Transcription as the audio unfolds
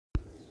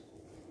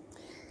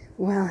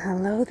Well,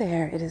 hello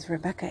there. It is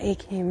Rebecca,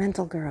 aka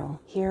Mental Girl,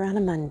 here on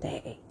a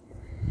Monday.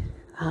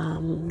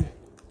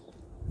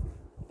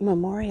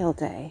 Memorial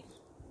Day.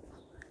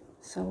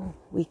 So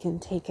we can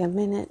take a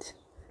minute,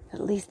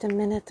 at least a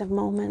minute, a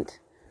moment,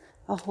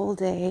 a whole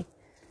day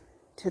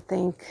to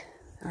thank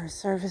our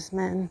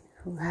servicemen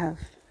who have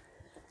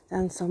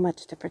done so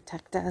much to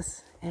protect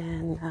us,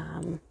 and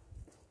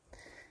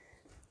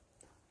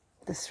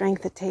the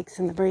strength it takes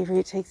and the bravery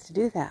it takes to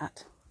do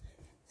that.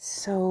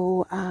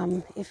 So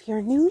if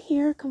you're new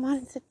here, come on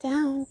and sit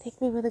down. Take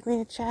me with a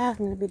grain of chat. I'm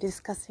going to be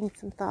discussing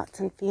some thoughts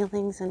and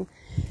feelings and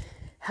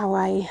how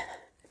I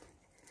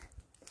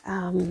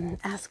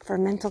ask for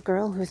Mental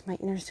Girl, who's my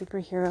inner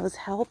superhero's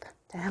help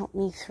to help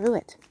me through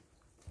it.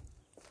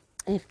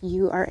 If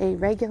you are a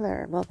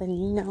regular, well, then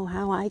you know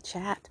how I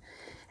chat.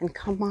 And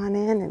come on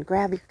in and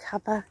grab your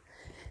cuppa.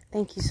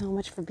 Thank you so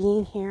much for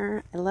being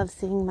here. I love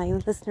seeing my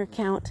listener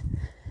count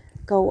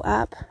go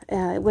up.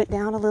 It went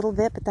down a little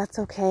bit, but that's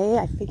okay.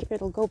 I figure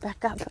it'll go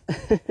back up.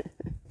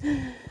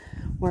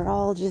 We're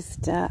all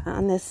just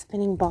on this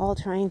spinning ball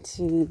trying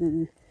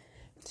to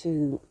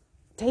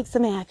take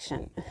some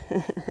action.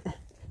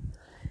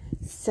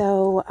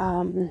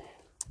 So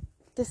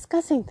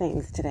discussing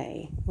things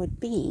today would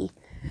be,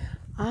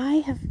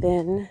 I have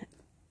been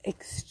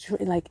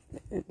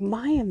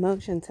my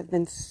emotions have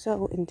been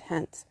so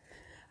intense.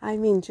 I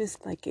mean,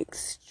 just like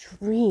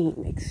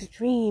extreme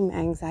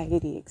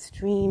anxiety,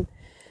 extreme,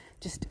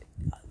 just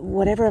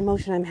whatever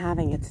emotion I'm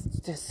having, it's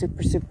just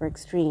super, super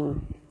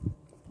extreme.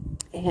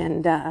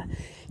 And,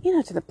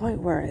 to the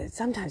point where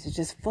sometimes it's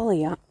just full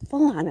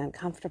on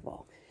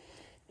uncomfortable.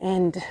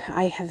 And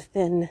I have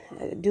been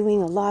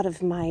doing a lot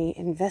of my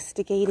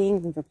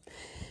investigating,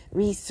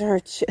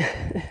 research,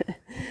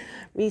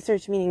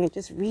 meaning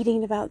just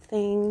reading about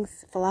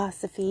things,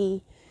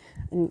 philosophy,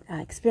 and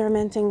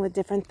experimenting with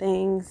different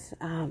things,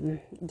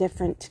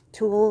 different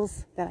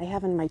tools that I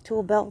have in my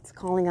tool belts,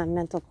 calling on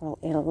Mental Girl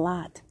a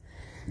lot.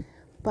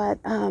 But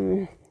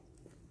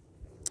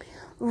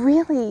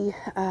really,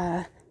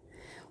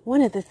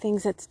 one of the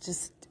things that's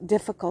just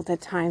difficult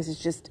at times is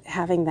just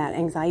having that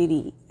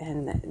anxiety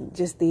and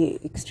just the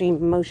extreme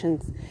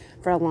emotions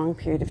for a long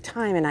period of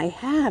time. And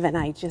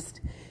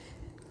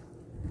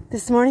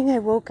this morning I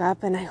woke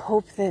up, and I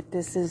hope that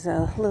this is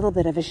a little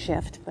bit of a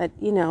shift, but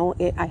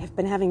I have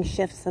been having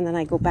shifts and then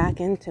I go back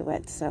into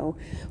it. So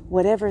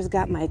whatever's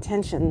got my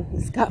attention,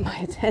 it's got my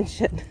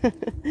attention.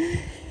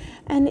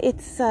 And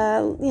it's,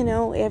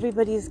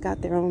 everybody's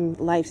got their own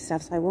life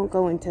stuff, so I won't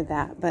go into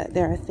that, but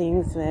there are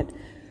things that,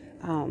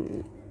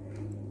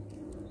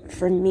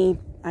 for me,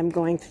 I'm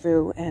going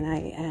through,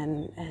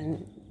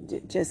 and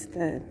just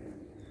the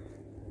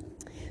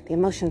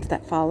emotions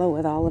that follow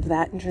with all of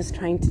that, and just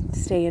trying to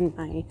stay in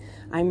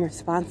I'm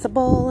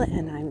responsible,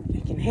 and I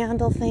can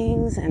handle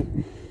things,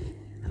 and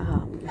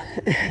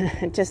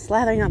just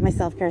slathering on my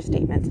self-care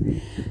statements.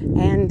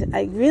 And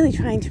I really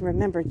trying to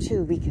remember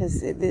too,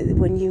 because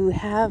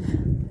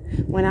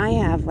when I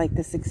have like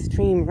this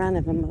extreme run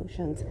of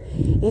emotions,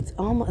 it's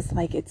almost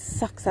like it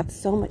sucks up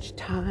so much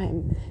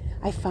time.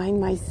 I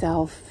find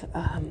myself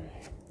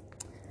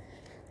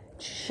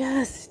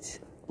just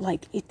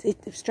like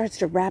it starts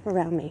to wrap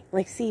around me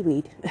like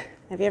seaweed.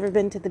 Have you ever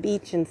been to the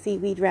beach and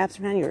seaweed wraps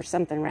around you, or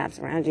something wraps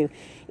around you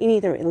in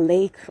either a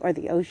lake or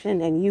the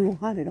ocean, and you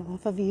want it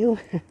off of you?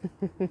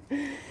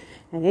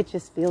 And it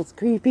just feels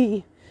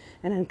creepy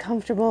and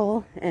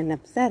uncomfortable and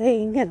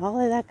upsetting and all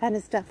of that kind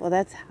of stuff. Well,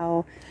 that's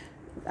how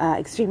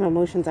extreme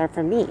emotions are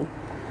for me.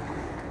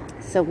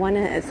 So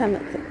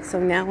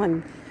now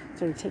I'm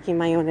sort of taking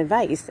my own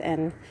advice,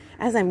 and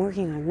as I'm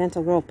working on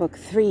Mental Girl Book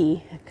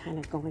 3, kind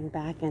of going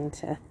back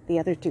into the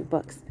other two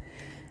books,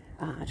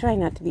 trying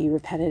not to be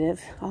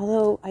repetitive,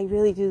 although I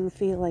really do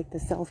feel like the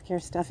self-care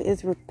stuff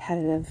is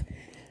repetitive.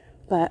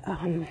 But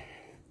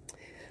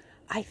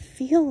I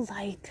feel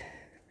like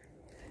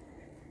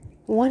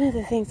one of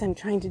the things I'm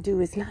trying to do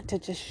is not to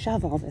just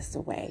shove all this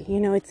away.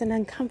 It's an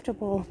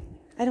uncomfortable,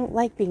 I don't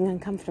like being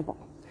uncomfortable.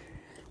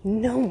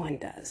 No one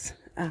does.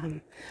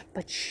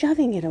 But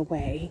shoving it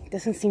away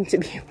doesn't seem to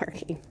be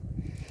working.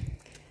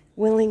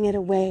 Willing it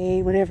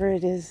away, whatever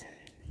it is,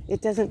 it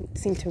doesn't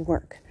seem to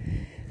work.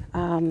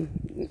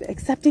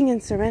 Accepting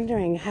and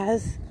surrendering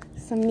has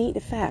some neat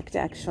effect,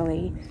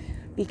 actually,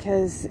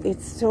 because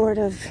it's sort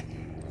of,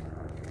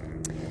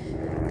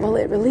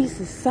 it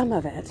releases some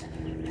of it,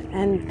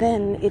 and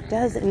then it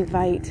does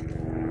invite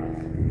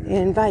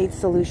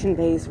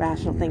solution-based,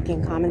 rational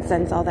thinking, common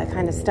sense, all that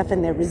kind of stuff,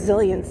 and their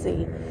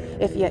resiliency,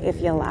 if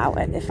you allow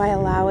it. If I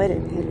allow it,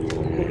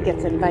 it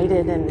gets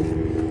invited, and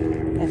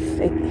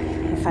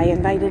if I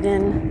invite it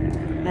in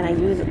and I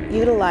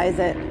utilize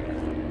it,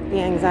 the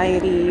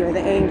anxiety or the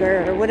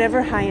anger or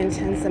whatever high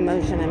intense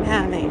emotion I'm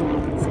having,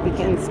 it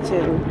begins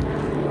to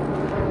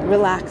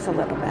relax a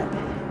little bit.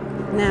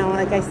 Now,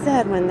 like I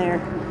said, when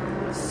they're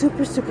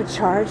super, super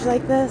charged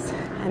like this,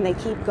 and they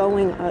keep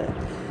going,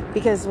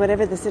 because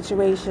whatever the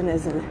situation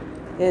is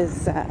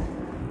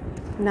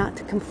not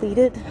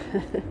completed,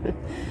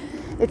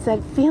 it's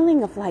that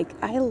feeling of like,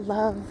 I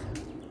love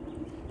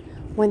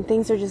when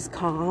things are just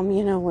calm,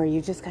 where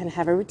you just kind of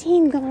have a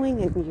routine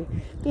going and you're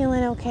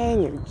feeling okay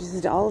and you're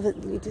just all of it,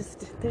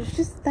 there's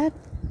just that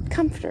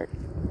comfort,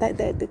 that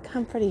the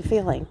comforting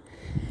feeling.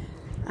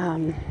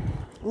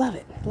 Love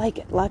it, like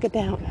it, lock it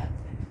down.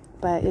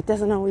 But it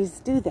doesn't always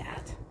do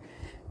that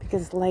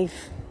because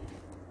life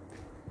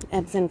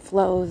ebbs and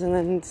flows, and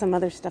then some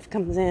other stuff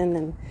comes in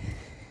and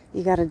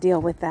you got to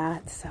deal with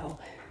that. So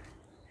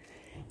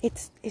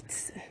it's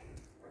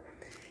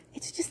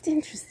just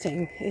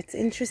interesting. It's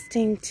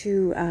interesting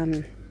to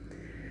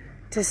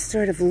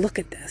sort of look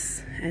at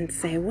this and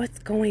say, what's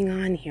going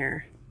on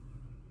here?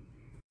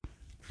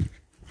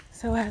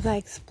 So as I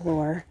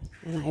explore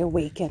and I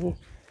awaken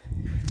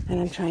and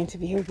I'm trying to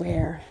be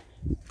aware,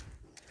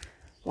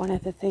 one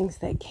of the things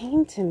that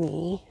came to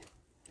me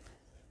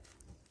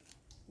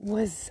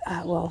was,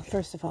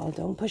 first of all,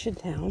 don't push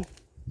it down.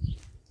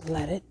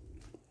 Let it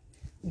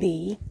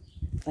be.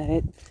 Let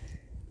it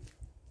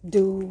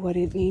do what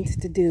it needs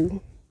to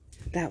do.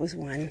 That was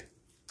one.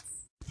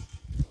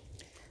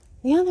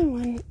 The other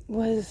one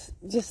was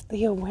just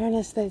the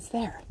awareness that it's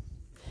there.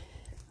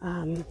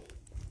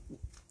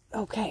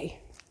 Okay.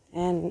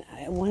 And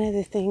one of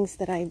the things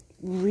that I'm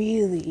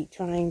really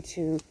trying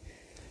to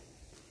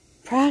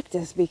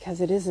practice, because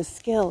it is a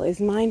skill,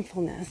 is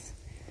mindfulness.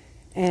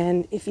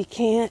 And if you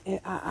can't,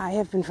 I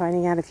have been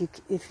finding out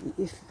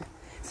if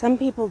some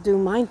people do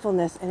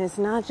mindfulness and it's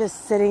not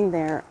just sitting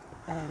there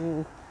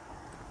and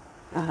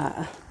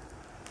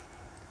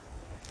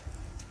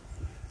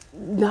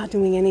not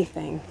doing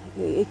anything.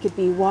 It could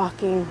be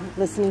walking,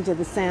 listening to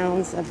the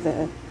sounds of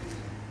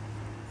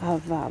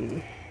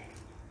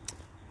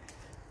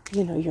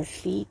your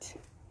feet,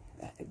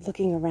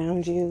 looking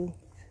around you.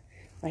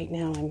 Right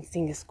now I'm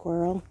seeing a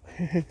squirrel.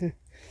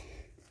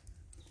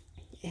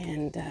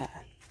 And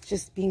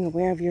just being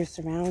aware of your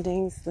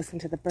surroundings, listen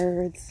to the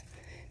birds,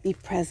 be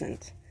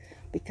present.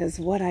 Because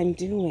what I'm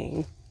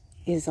doing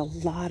is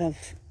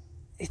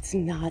it's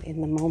not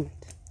in the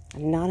moment.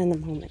 I'm not in the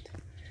moment.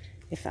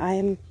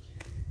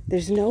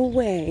 There's no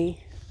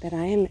way that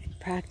I am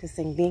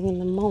practicing being in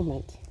the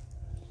moment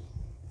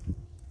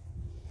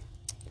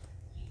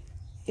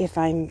if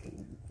I'm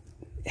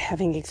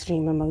having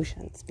extreme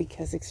emotions,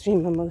 because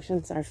extreme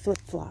emotions are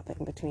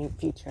flip-flopping between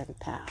future and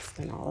past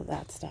and all of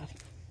that stuff.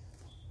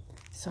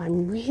 So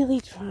I'm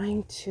really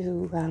trying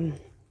to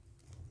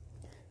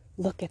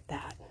look at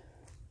that,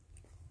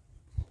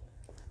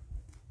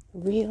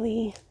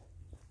 really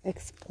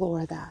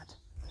explore that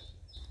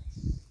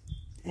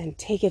and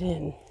take it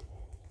in,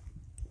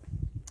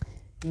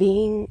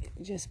 being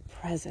just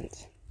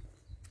present.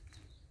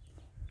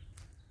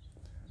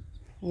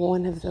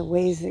 One of the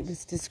ways it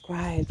was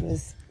described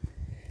was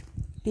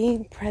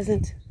being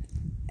present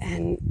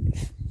and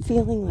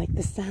feeling like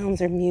the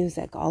sounds are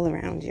music all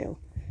around you.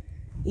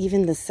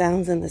 Even the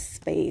sounds in the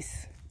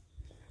space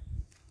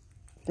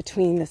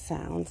between the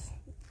sounds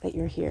that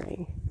you're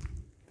hearing.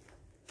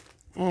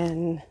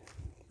 And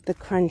the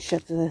crunch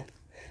of the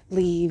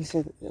leaves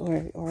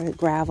or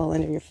gravel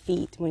under your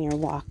feet when you're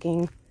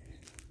walking.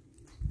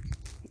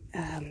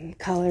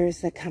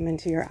 Colors that come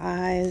into your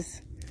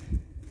eyes.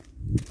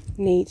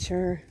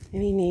 Nature,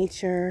 any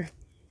nature.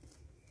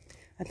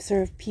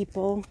 Observe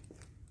people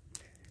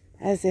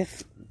as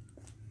if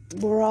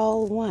we're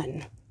all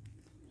one.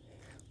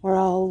 We're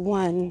all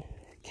one,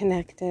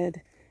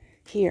 connected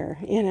here,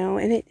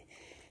 and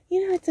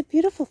it's a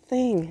beautiful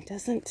thing.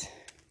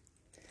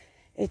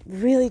 It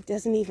really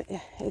doesn't even,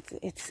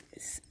 it's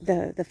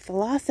the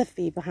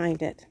philosophy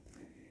behind it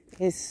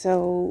is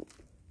so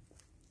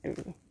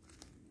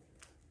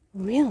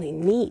really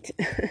neat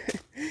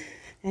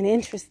and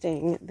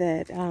interesting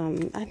that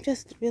I'm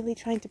just really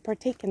trying to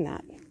partake in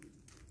that.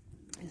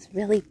 It's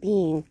really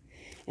being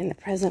in the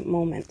present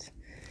moment.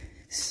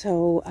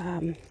 So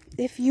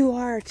if you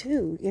are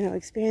too,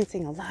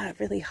 experiencing a lot of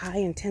really high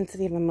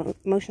intensity of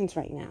emotions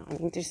right now, I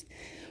mean,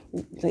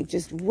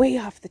 just way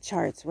off the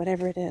charts,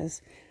 whatever it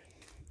is,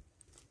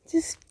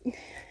 just,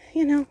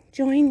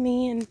 join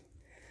me in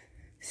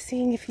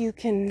seeing if you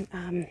can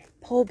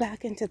pull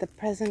back into the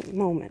present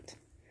moment.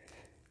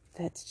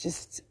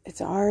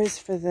 It's ours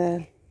for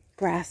the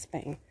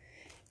grasping.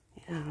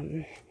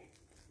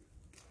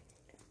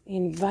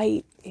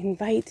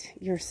 Invite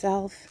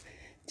yourself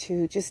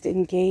to just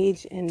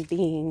engage in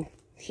being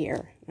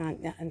here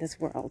in this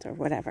world or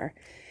whatever,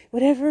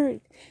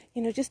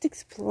 just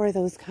explore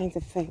those kinds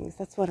of things.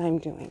 That's what I'm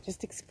doing,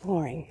 just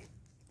exploring.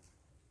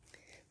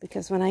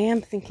 Because when I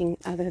am thinking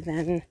other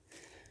than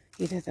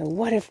either the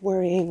what if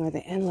worrying or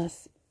the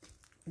endless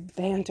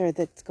banter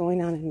that's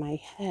going on in my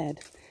head,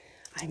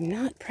 I'm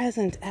not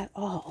present at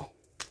all.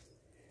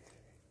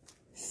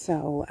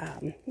 So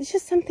it's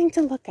just something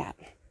to look at.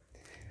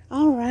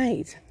 All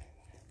right.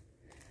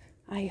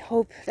 I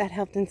hope that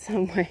helped in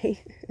some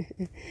way.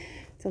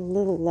 It's a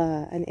little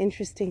an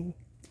interesting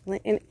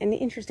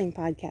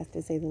podcast,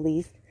 to say the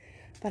least.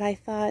 But I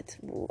thought,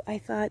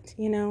 I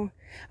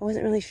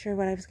wasn't really sure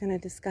what I was going to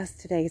discuss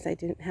today because I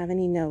didn't have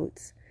any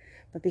notes.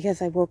 But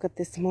because I woke up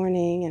this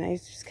morning and I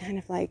was just kind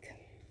of like,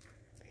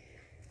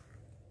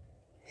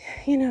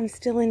 I'm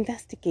still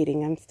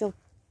investigating. I'm still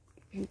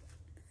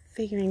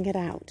figuring it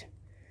out.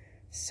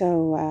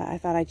 So I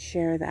thought I'd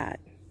share that.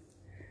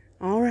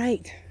 All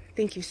right.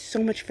 Thank you so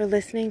much for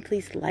listening.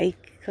 Please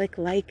click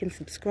like and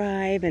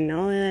subscribe and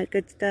all that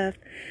good stuff.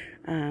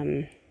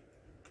 I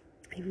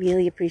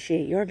really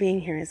appreciate your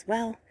being here as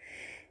well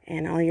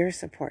and all your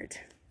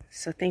support.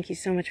 So thank you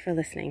so much for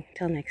listening.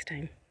 Till next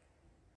time.